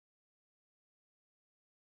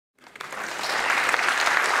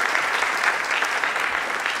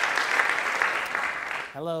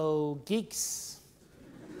Hello, geeks.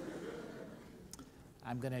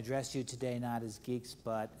 I'm going to address you today not as geeks,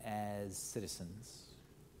 but as citizens.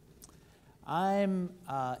 I'm,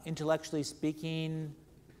 intellectually speaking,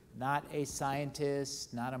 not a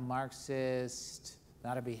scientist, not a Marxist,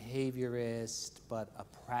 not a behaviorist, but a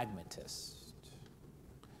pragmatist.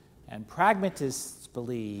 And pragmatists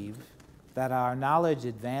believe that our knowledge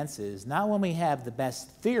advances not when we have the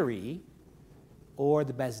best theory or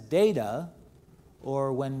the best data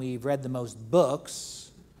or when we've read the most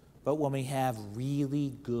books, but when we have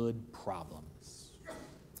really good problems.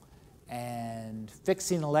 And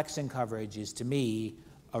fixing election coverage is, to me,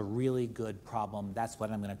 a really good problem. That's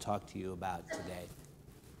what I'm going to talk to you about today.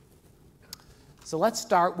 So let's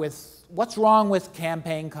start with what's wrong with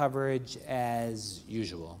campaign coverage as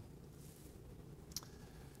usual.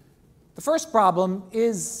 The first problem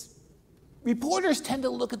is reporters tend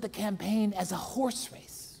to look at the campaign as a horse race,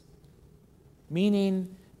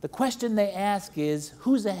 meaning the question they ask is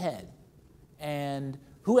who's ahead and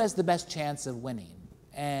who has the best chance of winning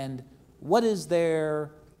and what is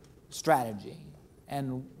their strategy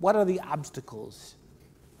and what are the obstacles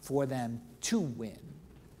for them to win.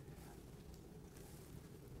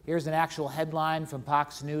 Here's an actual headline from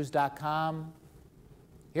foxnews.com.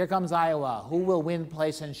 Here comes Iowa. Who will win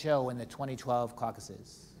place and show in the 2012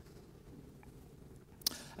 caucuses?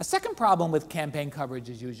 A second problem with campaign coverage,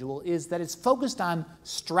 as usual, is that it's focused on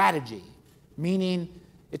strategy, meaning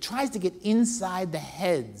it tries to get inside the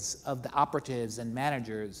heads of the operatives and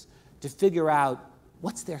managers to figure out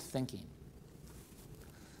what's their thinking.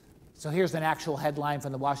 So here's an actual headline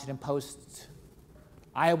from the Washington Post.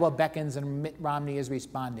 Iowa beckons and Mitt Romney is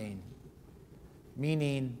responding,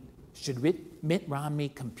 meaning should Mitt Romney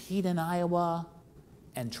compete in Iowa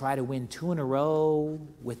and try to win 2 in a row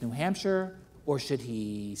with New Hampshire, or should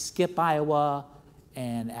he skip Iowa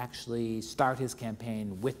and actually start his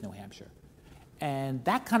campaign with New Hampshire? And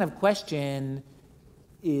that kind of question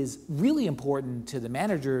is really important to the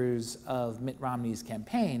managers of Mitt Romney's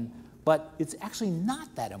campaign, but it's actually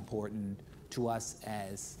not that important to us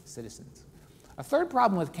as citizens. A third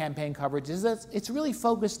problem with campaign coverage is that it's really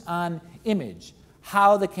focused on image,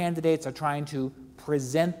 how the candidates are trying to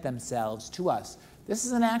present themselves to us. This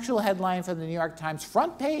is an actual headline from the New York Times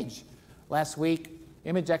front page last week.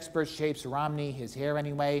 Image expert shapes Romney, his hair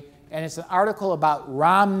anyway, and it's an article about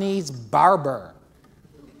Romney's barber.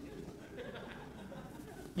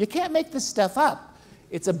 You can't make this stuff up.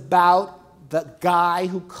 It's about the guy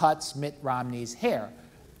who cuts Mitt Romney's hair.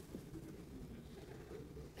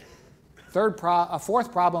 A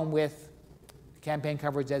fourth problem with campaign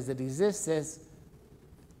coverage as it exists is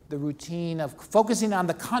the routine of focusing on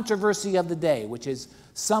the controversy of the day, which is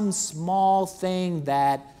some small thing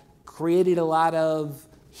that created a lot of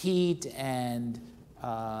heat and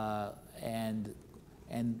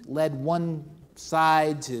led one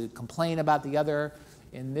side to complain about the other.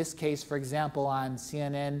 In this case, for example, on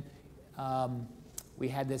CNN, we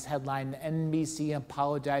had this headline, NBC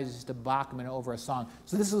apologizes to Bachmann over a song.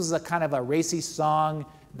 So this was a kind of a racy song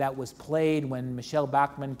that was played when Michelle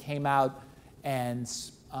Bachmann came out and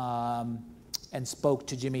spoke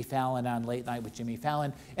to Jimmy Fallon on Late Night with Jimmy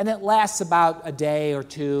Fallon. And it lasts about a day or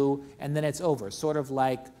two, and then it's over, sort of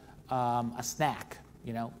like a snack.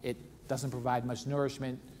 You know, it doesn't provide much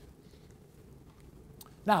nourishment.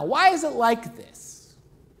 Now, why is it like this?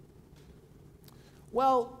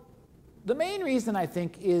 Well, the main reason, I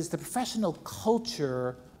think, is the professional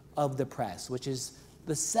culture of the press, which is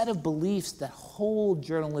the set of beliefs that hold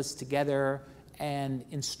journalists together and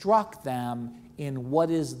instruct them in what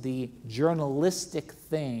is the journalistic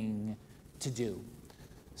thing to do.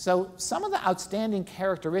 So some of the outstanding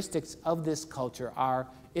characteristics of this culture are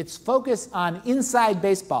its focus on inside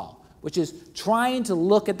baseball, which is trying to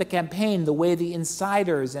look at the campaign the way the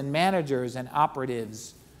insiders and managers and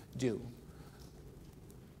operatives do.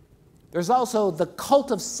 There's also the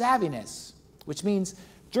cult of savviness, which means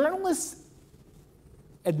journalists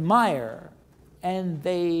admire and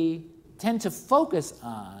they tend to focus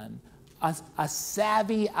on a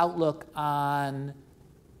savvy outlook on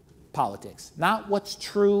politics. Not what's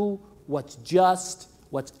true, what's just,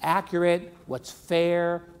 what's accurate, what's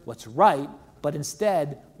fair, what's right, but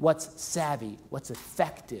instead what's savvy, what's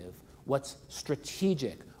effective, what's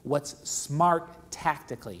strategic, what's smart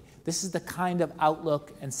tactically. This is the kind of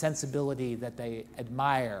outlook and sensibility that they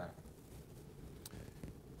admire.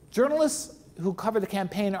 Journalists who cover the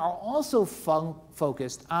campaign are also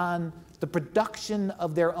focused on the production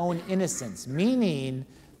of their own innocence, meaning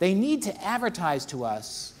they need to advertise to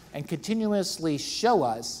us and continuously show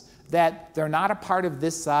us that they're not a part of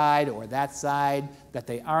this side or that side, that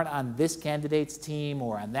they aren't on this candidate's team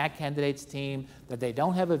or on that candidate's team, that they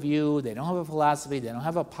don't have a view, they don't have a philosophy, they don't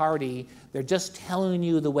have a party, they're just telling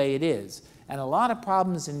you the way it is. And a lot of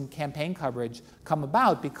problems in campaign coverage come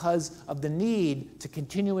about because of the need to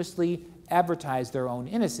continuously advertise their own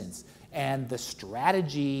innocence. And the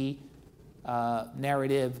strategy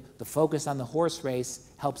narrative, the focus on the horse race,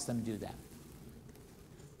 helps them do that.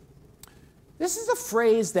 This is a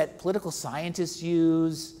phrase that political scientists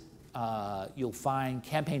use. You'll find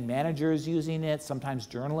campaign managers using it. Sometimes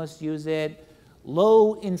journalists use it.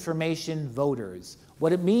 Low information voters.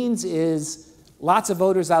 What it means is lots of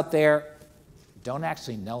voters out there don't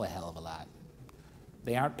actually know a hell of a lot.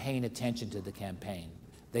 They aren't paying attention to the campaign.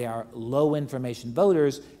 They are low information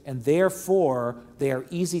voters, and therefore they are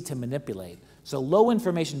easy to manipulate. So low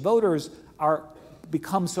information voters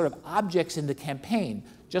become sort of objects in the campaign,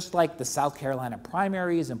 just like the South Carolina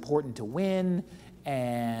primary is important to win,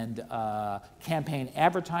 and campaign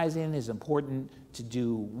advertising is important to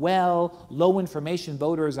do well. Low information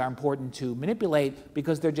voters are important to manipulate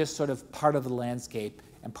because they're just sort of part of the landscape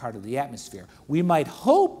and part of the atmosphere. We might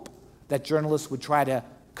hope that journalists would try to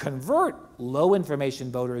convert low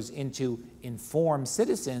information voters into informed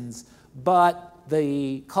citizens, but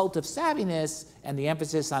the cult of savviness and the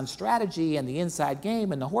emphasis on strategy and the inside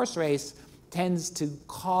game and the horse race tends to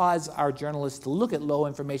cause our journalists to look at low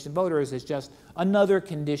information voters as just another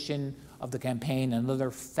condition of the campaign,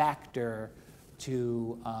 another factor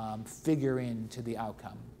to figure into the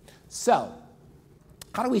outcome. So,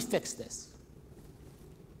 how do we fix this?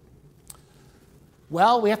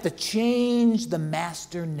 Well, we have to change the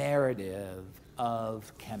master narrative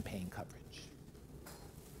of campaign coverage.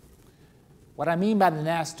 What I mean by the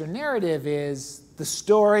master narrative is the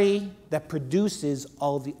story that produces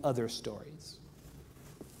all the other stories.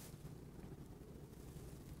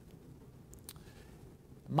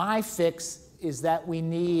 My fix is that we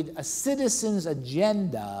need a citizen's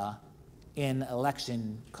agenda in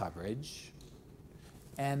election coverage,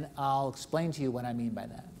 and I'll explain to you what I mean by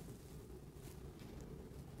that.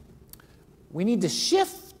 We need to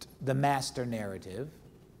shift the master narrative,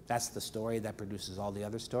 that's the story that produces all the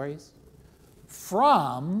other stories,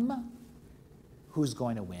 from who's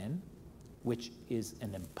going to win, which is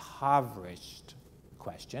an impoverished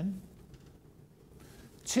question,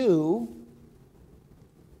 to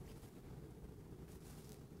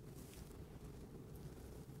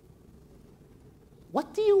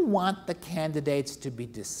what do you want the candidates to be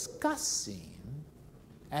discussing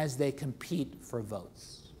as they compete for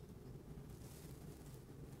votes?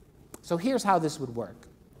 So here's how this would work.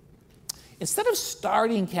 Instead of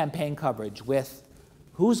starting campaign coverage with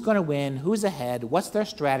who's going to win, who's ahead, what's their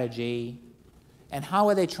strategy, and how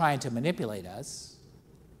are they trying to manipulate us,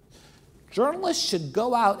 journalists should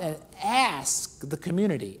go out and ask the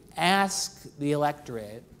community, ask the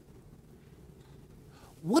electorate,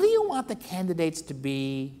 what do you want the candidates to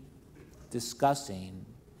be discussing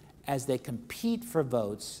as they compete for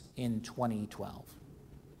votes in 2012?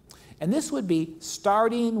 And this would be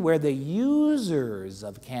starting where the users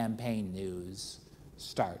of campaign news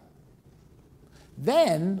start.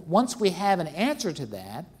 Then, once we have an answer to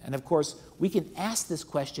that, and of course, we can ask this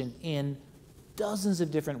question in dozens of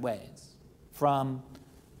different ways, from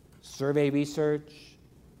survey research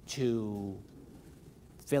to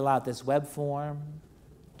fill out this web form,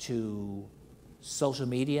 to social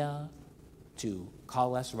media, to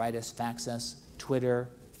call us, write us, fax us, Twitter,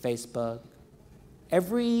 Facebook.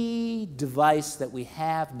 Every device that we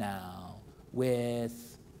have now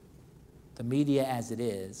with the media as it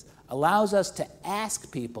is allows us to ask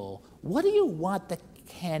people, what do you want the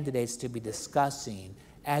candidates to be discussing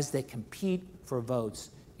as they compete for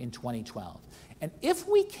votes in 2012? And if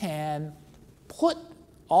we can put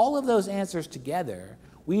all of those answers together,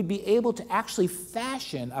 we'd be able to actually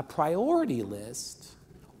fashion a priority list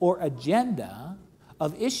or agenda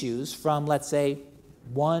of issues from, let's say,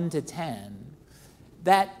 1 to 10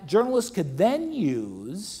 that journalists could then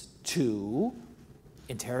use to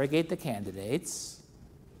interrogate the candidates,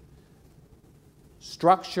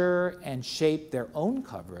 structure and shape their own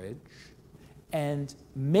coverage, and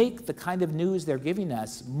make the kind of news they're giving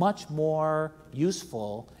us much more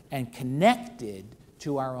useful and connected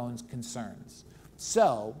to our own concerns.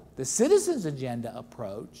 So the citizens' agenda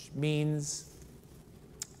approach means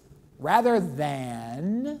rather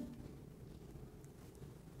than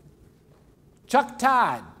Chuck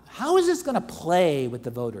Todd, how is this going to play with the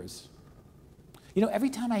voters? You know, every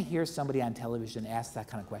time I hear somebody on television ask that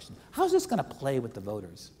kind of question, how is this going to play with the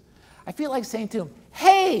voters? I feel like saying to him,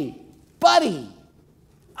 hey, buddy,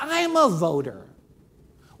 I'm a voter.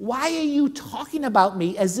 Why are you talking about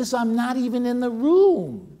me as if I'm not even in the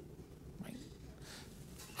room? Right?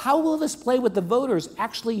 How will this play with the voters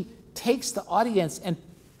actually takes the audience and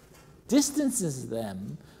distances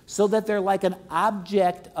them so that they're like an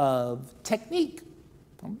object of technique?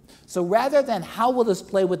 So rather than how will this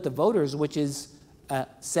play with the voters, which is a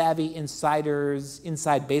savvy insider's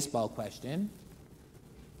inside baseball question,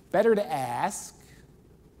 better to ask,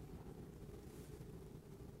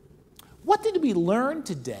 what did we learn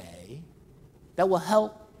today that will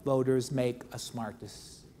help voters make a smart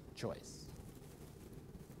choice?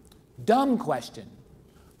 Dumb question.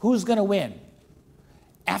 Who's going to win?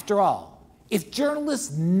 After all, if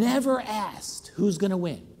journalists never asked who's going to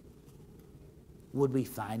win, would we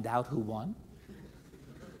find out who won?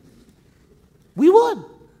 We would.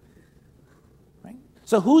 Right?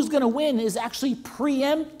 So who's going to win is actually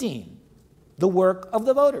preempting the work of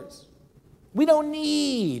the voters. We don't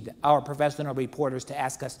need our professional reporters to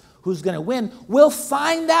ask us who's going to win. We'll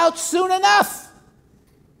find out soon enough.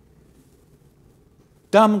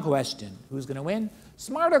 Dumb question. Who's going to win?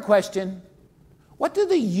 Smarter question. What do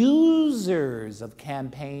the users of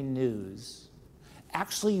campaign news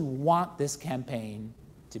actually want this campaign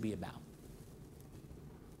to be about?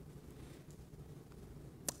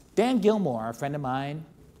 Dan Gilmore, a friend of mine,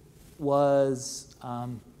 was a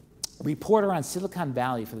reporter on Silicon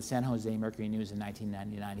Valley for the San Jose Mercury News in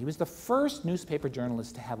 1999. He was the first newspaper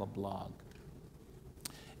journalist to have a blog.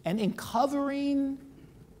 And in covering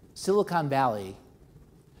Silicon Valley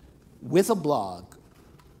with a blog,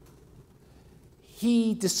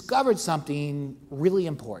 he discovered something really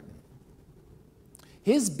important.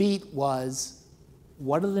 His beat was,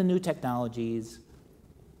 what are the new technologies?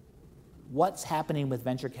 What's happening with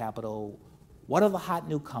venture capital? What are the hot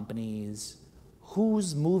new companies?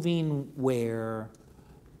 Who's moving where?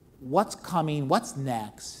 What's coming? What's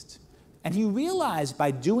next? And he realized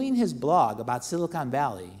by doing his blog about Silicon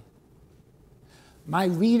Valley, my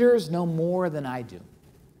readers know more than I do.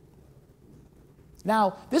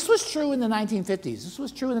 Now, this was true in the 1950s. This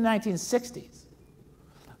was true in the 1960s.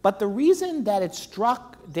 But the reason that it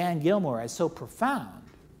struck Dan Gilmore as so profound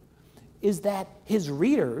is that his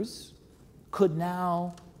readers could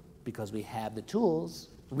now, because we have the tools,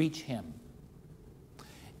 reach him.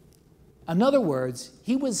 In other words,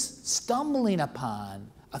 he was stumbling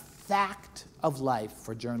upon a fact of life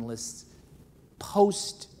for journalists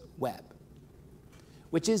post-web,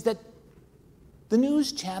 which is that the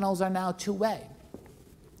news channels are now two-way.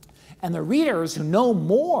 And the readers who know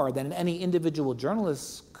more than any individual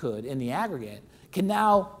journalist could in the aggregate can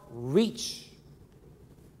now reach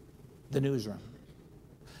the newsroom.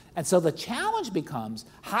 And so the challenge becomes,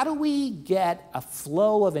 how do we get a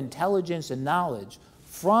flow of intelligence and knowledge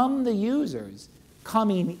from the users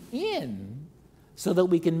coming in so that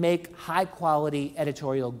we can make high-quality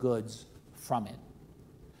editorial goods from it?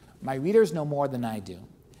 My readers know more than I do.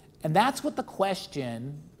 And that's what the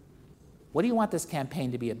question, what do you want this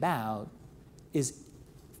campaign to be about, is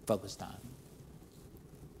focused on.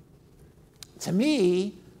 To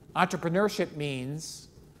me, entrepreneurship means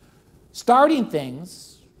starting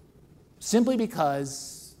things simply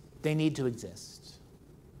because they need to exist.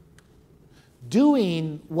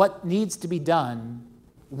 Doing what needs to be done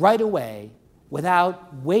right away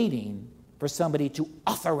without waiting for somebody to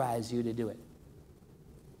authorize you to do it.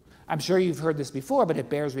 I'm sure you've heard this before, but it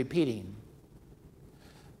bears repeating.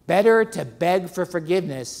 Better to beg for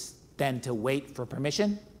forgiveness than to wait for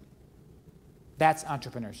permission. That's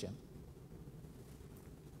entrepreneurship.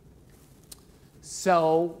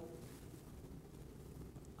 So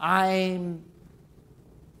I'm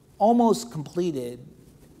almost completed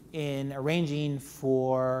in arranging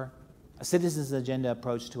for a citizens' agenda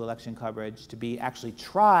approach to election coverage to be actually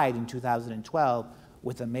tried in 2012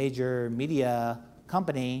 with a major media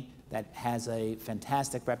company that has a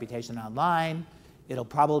fantastic reputation online. It'll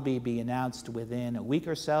probably be announced within a week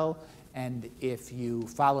or so, and if you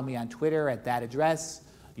follow me on Twitter at that address,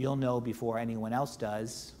 you'll know before anyone else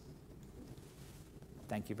does.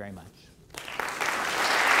 Thank you very much.